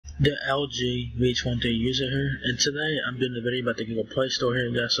The LG V20 user here, and today I'm doing a video about the Google Play Store here,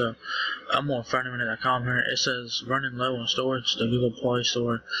 guys. So I'm on Findinternet.com here. It says running low on storage. The Google Play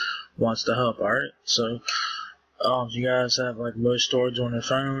Store wants to help. Alright, so if you guys have like low storage on your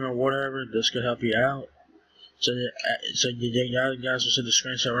phone or whatever, this could help you out. So you guys will see the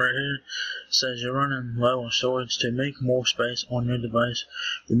screenshot right here. It says you're running low on storage. To make more space on your device,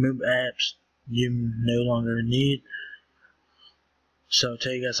 remove apps you no longer need. So I'll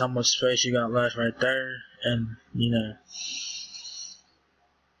tell you guys how much space you got left right there, and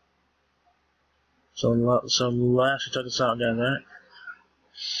so let's check this out, guys. Right?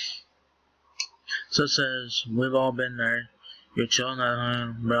 So it says we've all been there. You're chilling at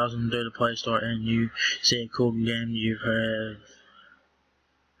home, browsing through the Play Store, and you see a cool game you've heard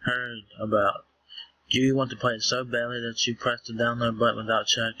about. You want to play it so badly that you press the download button without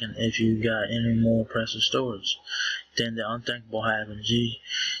checking if you got any more precious storage. Then the unthinkable happens. You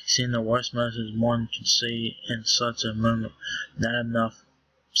see the worst message one can see in such a moment. Not enough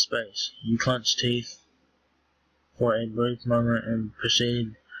space. You clench teeth for a brief moment and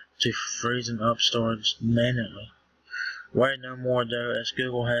proceed to freezing up storage manually. Worry no more though, as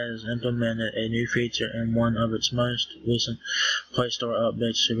Google has implemented a new feature in one of its most recent Play Store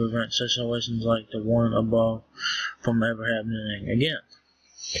updates to prevent situations like the one above from ever happening again.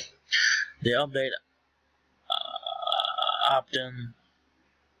 The updated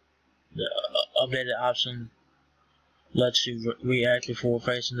option lets you react before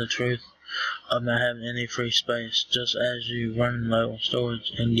facing the truth of not having any free space, just as you run low on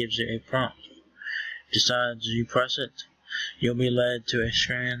storage, and gives you a prompt. Besides, you press it, you'll be led to a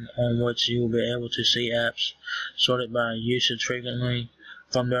screen on which you will be able to see apps sorted by usage frequently.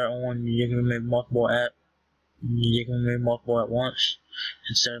 From there on, you can remove multiple at once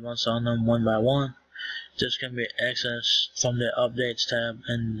instead of uninstalling them one by one. This can be accessed from the Updates tab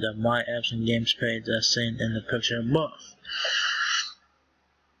in the My Apps and Games page as seen in the picture above.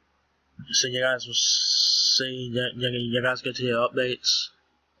 So you guys will see that you guys go to your updates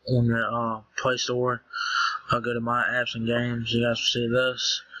on your Play Store. I'll go to My Apps and Games. You guys will see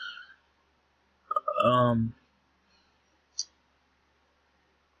this.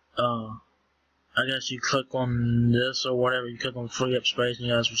 I guess you click on this or whatever, you click on free up space, and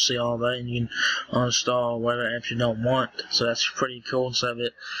you guys will see all that, and you can uninstall whatever apps you don't want. So that's pretty cool. Instead of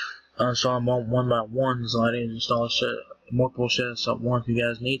it uninstalling one by one, so I didn't install multiple sets at once if you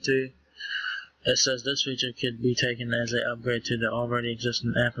guys need to. It says this feature could be taken as an upgrade to the already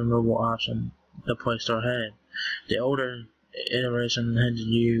existing app removal option the Play Store had. The older iteration hinted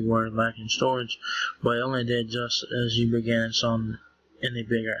you were lacking storage, but it only did just as you began installing any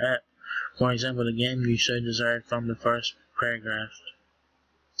bigger app. For example, the game you so desired from the first paragraph.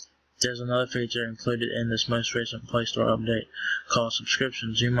 There's another feature included in this most recent Play Store update called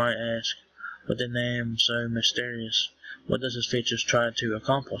subscriptions. You might ask, with the name so mysterious, what does this feature try to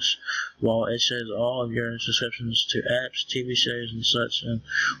accomplish? Well, it shows all of your subscriptions to apps, TV shows, and such in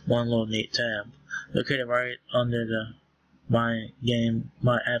one little neat tab, located right under the My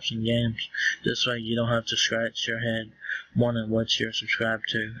Apps and Games. This way you don't have to scratch your head wondering what you're subscribed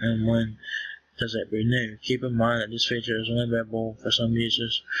to and when does it renew. Keep in mind that this feature is only available for some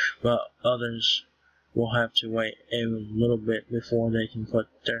users, but others will have to wait a little bit before they can put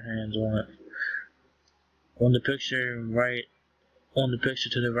their hands on it. On the picture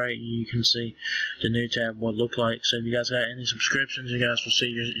to the right, you can see the new tab will look like. So if you guys got any subscriptions, you guys will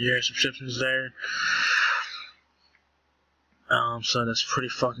see your subscriptions there. So that's pretty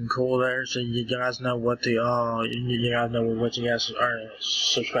fucking cool there. So you guys know what you guys are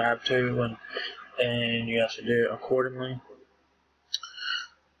subscribed to, and you guys should do it accordingly.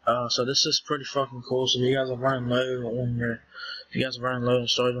 So this is pretty fucking cool. So if you guys are running low on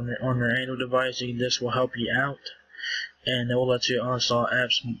storage on your Android device, this will help you out, and it will let you uninstall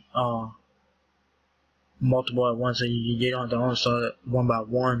apps multiple at once. So you don't have to uninstall it one by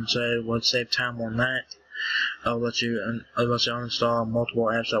one. So it would save time on that. I'll let you uninstall multiple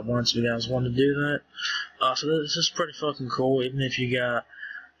apps at once if you guys want to do that. So this is pretty fucking cool. Even if you got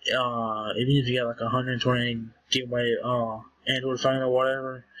like 128 gigabyte Android phone or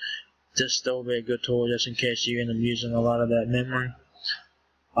whatever, this still will be a good tool just in case you end up using a lot of that memory.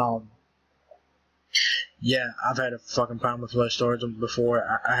 Yeah, I've had a fucking problem with low storage before.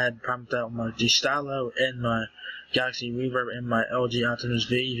 I had a problem with that with my G-Stylo and my Galaxy Reverb and my LG Optimus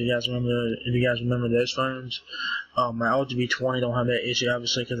V. If you guys remember those phones, my LG V20 don't have that issue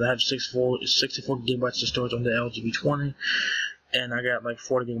obviously because I have 64 gigabytes of storage on the LG V20, and I got like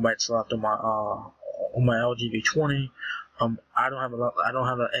 40 gigabytes left on my LG V20. I don't have a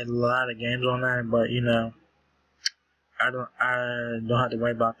lot of games on there, but I don't have to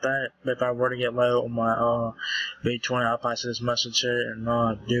worry about that. But if I were to get low on my V20, I'll probably send this message here and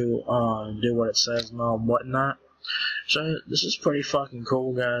do what it says and whatnot. So this is pretty fucking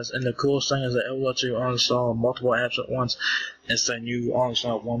cool, guys. And the coolest thing is that it will let you uninstall multiple apps at once instead of you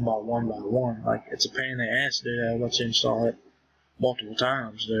uninstall one by one. Like, it's a pain in the ass to do that. It lets you install it multiple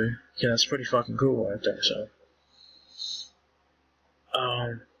times, dude. Yeah, that's pretty fucking cool right there.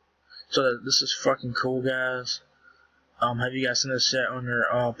 So this is fucking cool, guys. Have you guys seen this yet on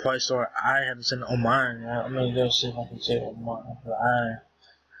your Play Store? I haven't seen it on mine yet. I'm gonna go see if I can see it on mine. But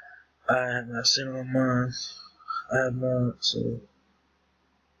I have not seen it on mine. I have not, so.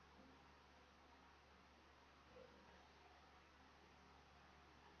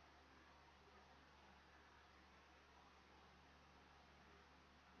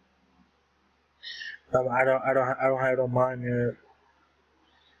 I don't have it on mine yet.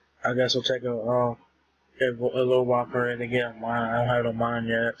 I guess it'll take a little while for it to get on mine. I don't have it on mine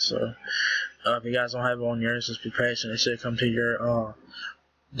yet, so if you guys don't have it on yours, just be patient. It should come to your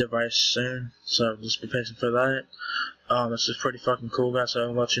device soon, so just be patient for that. This is pretty fucking cool, guys. So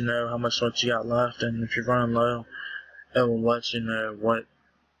it'll let you know how much storage you got left, and if you're running low, it will let you know what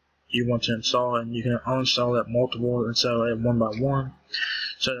you want to install, and you can uninstall it multiple and install it one by one.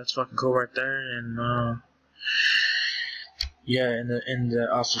 So that's fucking cool right there. And yeah, in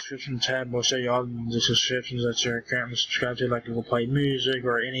the subscription tab, we'll show you all the subscriptions that you're currently subscribed to, like Google Play Music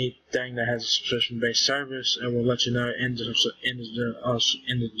or anything that has a subscription-based service. And we'll let you know in the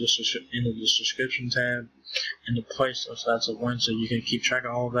subscription tab in the Play Store. So that's a win. So you can keep track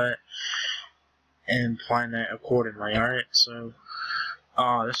of all of that and plan that accordingly. All right. So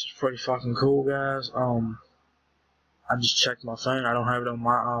this is pretty fucking cool, guys. I just checked my phone. I don't have it on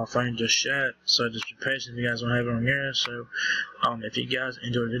my phone just yet, so just be patient if you guys don't have it on yours. So, if you guys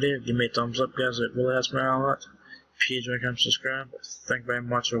enjoyed the video, give me a thumbs up, guys. It really helps me out a lot. If you enjoy, come subscribe. Thank you very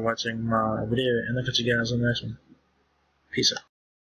much for watching my video, and look at you guys on the next one. Peace out.